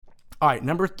All right,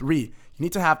 number 3, you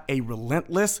need to have a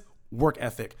relentless work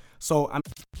ethic.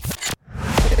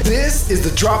 This is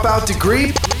the Dropout Degree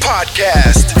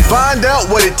Podcast. Find out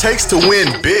what it takes to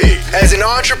win big as an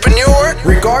entrepreneur,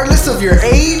 regardless of your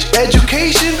age,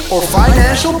 education, or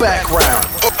financial background.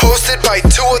 Hosted by 2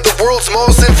 of the world's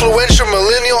most influential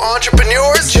millennial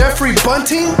entrepreneurs, Jeffrey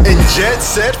Bunting and Jet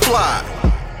Set Fly.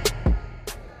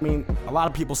 I mean, a lot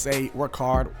of people say work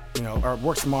hard, or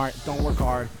work smart, don't work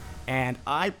hard. And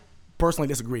I personally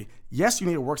disagree. Yes, you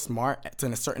need to work smart to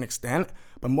a certain extent,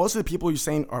 but most of the people you're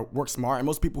saying are work smart, and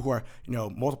most people who are,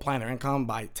 multiplying their income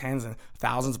by tens and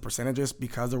thousands of percentages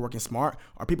because they're working smart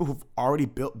are people who've already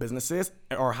built businesses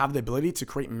or have the ability to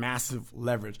create massive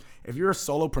leverage. If you're a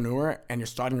solopreneur and you're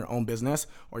starting your own business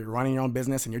or you're running your own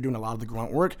business and you're doing a lot of the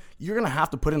grunt work, you're going to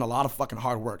have to put in a lot of fucking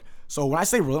hard work. So when I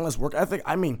say relentless work ethic,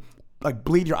 I mean like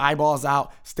bleed your eyeballs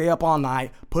out, stay up all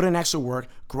night, put in extra work,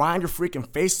 grind your freaking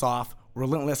face off.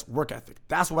 Relentless work ethic.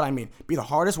 That's what I mean. Be the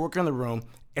hardest worker in the room.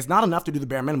 It's not enough to do the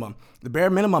bare minimum. The bare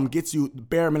minimum gets you the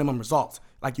bare minimum results.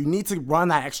 Like, you need to run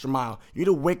that extra mile. You need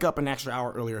to wake up an extra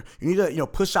hour earlier. You need to,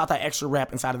 push out that extra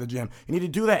rep inside of the gym. You need to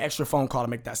do that extra phone call to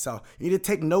make that sell. You need to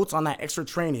take notes on that extra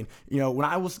training. When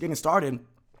I was getting started,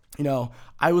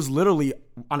 I was literally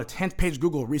on a 10th page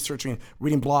Google researching,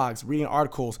 reading blogs, reading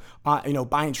articles,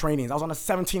 buying trainings. I was on a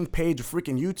 17th page of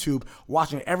freaking YouTube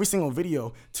watching every single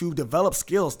video to develop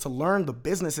skills, to learn the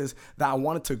businesses that I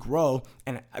wanted to grow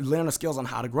and learn the skills on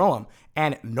how to grow them.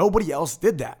 And nobody else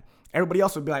did that. Everybody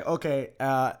else would be like, okay,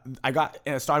 I got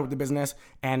started with the business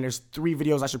and there's 3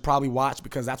 videos I should probably watch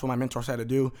because that's what my mentor said to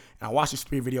do. And I watched these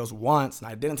 3 videos once and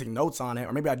I didn't take notes on it,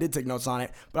 or maybe I did take notes on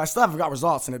it, but I still haven't got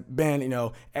results and it's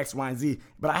been, X, Y, and Z.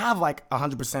 But I have like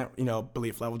 100%,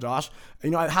 belief level, Josh.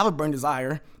 I have a burning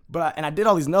desire, and I did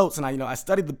all these notes and I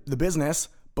studied the business,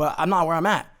 but I'm not where I'm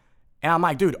at. And I'm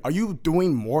like, dude, are you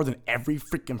doing more than every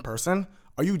freaking person?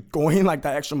 Are you going like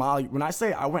that extra mile? When I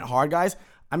say I went hard, guys,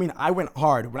 I mean, I went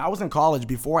hard. When I was in college,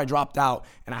 before I dropped out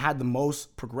and I had the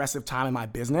most progressive time in my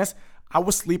business, I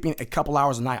was sleeping a couple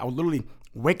hours a night. I would literally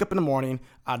wake up in the morning,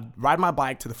 I'd ride my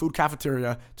bike to the food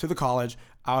cafeteria, to the college.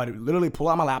 I would literally pull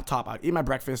out my laptop, I'd eat my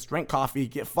breakfast, drink coffee,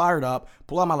 get fired up,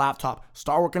 pull out my laptop,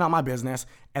 start working on my business.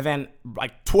 And then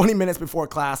like 20 minutes before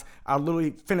class, I'd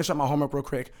literally finish up my homework real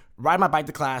quick, ride my bike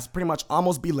to class, pretty much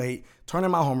almost be late, turn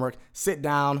in my homework, sit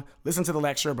down, listen to the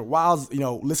lecture. But while I was,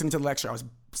 listening to the lecture, I was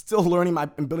still learning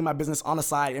and building my business on the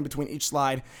side in between each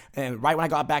slide. And right when I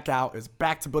got back out, it was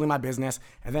back to building my business.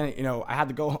 And then, I had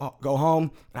to go home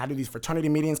and I had to do these fraternity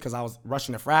meetings because I was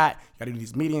rushing the frat. You got to do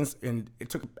these meetings and it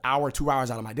took an hour, 2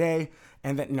 hours out of my day.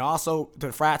 And then, also to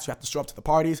the frats, you have to show up to the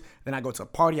parties. Then I go to a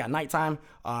party at nighttime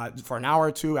for an hour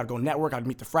or two. I'd go network. I'd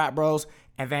meet the frat bros.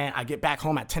 And then I get back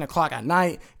home at 10 o'clock at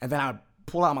night. And then I'd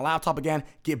pull out my laptop again,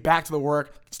 get back to the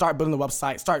work, start building the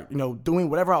website, start, doing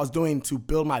whatever I was doing to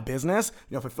build my business,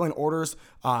 fulfilling orders,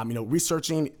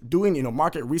 researching, doing,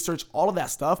 market research, all of that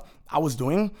stuff I was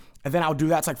doing. And then I would do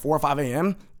that to like 4 or 5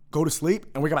 a.m., go to sleep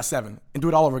and wake up at 7 and do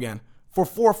it all over again for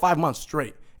 4 or 5 months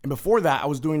straight. And before that, I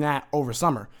was doing that over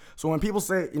summer. So when people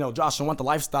say, Josh, I want the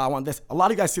lifestyle, I want this, a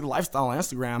lot of you guys see the lifestyle on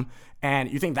Instagram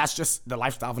and you think that's just the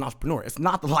lifestyle of an entrepreneur. It's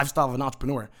not the lifestyle of an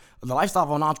entrepreneur. The lifestyle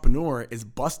of an entrepreneur is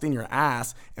busting your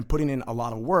ass and putting in a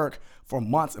lot of work for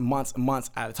months and months and months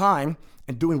at a time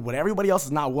and doing what everybody else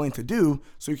is not willing to do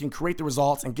so you can create the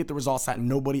results and get the results that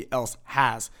nobody else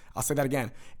has. I'll say that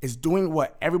again. It's doing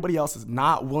what everybody else is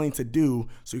not willing to do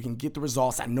so you can get the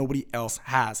results that nobody else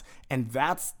has. And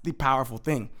that's the powerful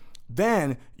thing.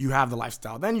 Then you have the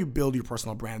lifestyle. Then you build your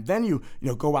personal brand. Then you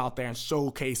go out there and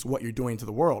showcase what you're doing to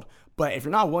the world. But if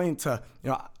you're not willing to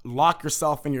lock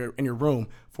yourself in your room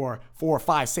for 4,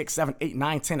 5, 6, 7, 8,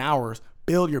 9, 10 hours,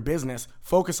 build your business,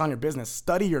 focus on your business,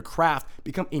 study your craft,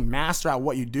 become a master at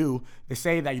what you do. They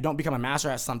say that you don't become a master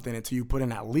at something until you put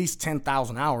in at least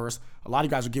 10,000 hours. A lot of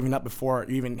you guys are giving up before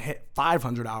you even hit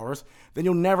 500 hours. Then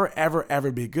you'll never, ever,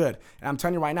 ever be good. And I'm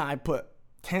telling you right now, I put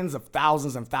tens of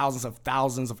thousands and thousands of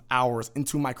thousands of hours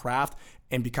into my craft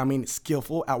and becoming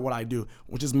skillful at what I do,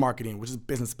 which is marketing, which is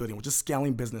business building, which is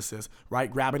scaling businesses, right?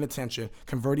 Grabbing attention,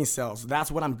 converting sales. That's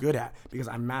what I'm good at because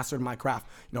I mastered my craft.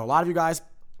 A lot of you guys,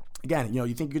 again, you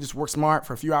think you could just work smart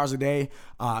for a few hours a day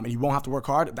and you won't have to work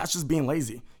hard. That's just being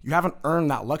lazy. You haven't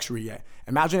earned that luxury yet.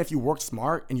 Imagine if you worked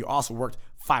smart and you also worked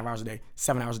 5 hours a day,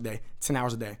 7 hours a day, 10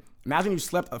 hours a day. Imagine you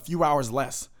slept a few hours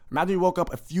less. Imagine you woke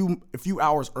up a few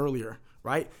hours earlier.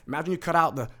 Right? Imagine you cut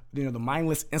out the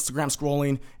mindless Instagram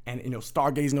scrolling and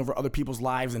stargazing over other people's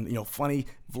lives and funny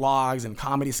vlogs and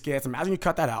comedy skits. Imagine you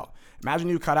cut that out. Imagine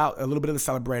you cut out a little bit of the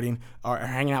celebrating or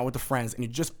hanging out with the friends and you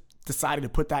just decided to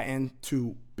put that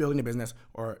into building a business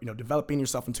or developing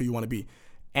yourself into who you want to be.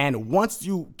 And once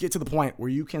you get to the point where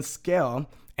you can scale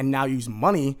and now use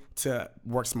money to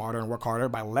work smarter and work harder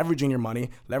by leveraging your money,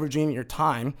 leveraging your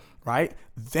time, right?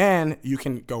 Then you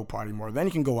can go party more. Then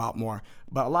you can go out more.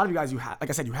 But a lot of you guys, like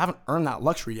I said, you haven't earned that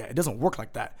luxury yet. It doesn't work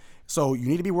like that. So you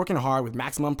need to be working hard with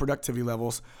maximum productivity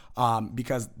levels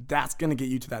because that's going to get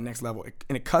you to that next level.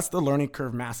 And it cuts the learning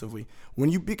curve massively. When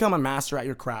you become a master at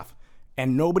your craft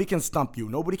and nobody can stump you,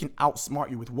 nobody can outsmart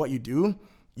you with what you do,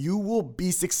 you will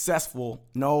be successful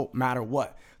no matter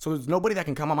what. So there's nobody that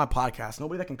can come on my podcast,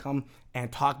 nobody that can come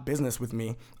and talk business with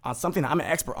me on something that I'm an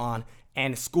expert on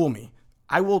and school me.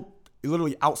 I will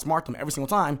literally outsmart them every single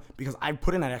time because I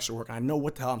put in that extra work and I know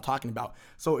what the hell I'm talking about.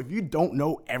 So if you don't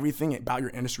know everything about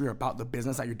your industry or about the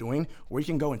business that you're doing, where you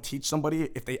can go and teach somebody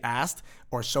if they asked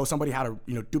or show somebody how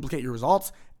to, duplicate your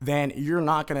results, then you're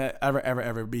not gonna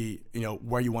ever be,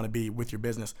 where you want to be with your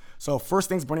business. So first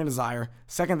thing's burning desire.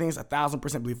 Second thing is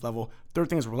 1,000% belief level. Third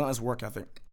thing is relentless work ethic.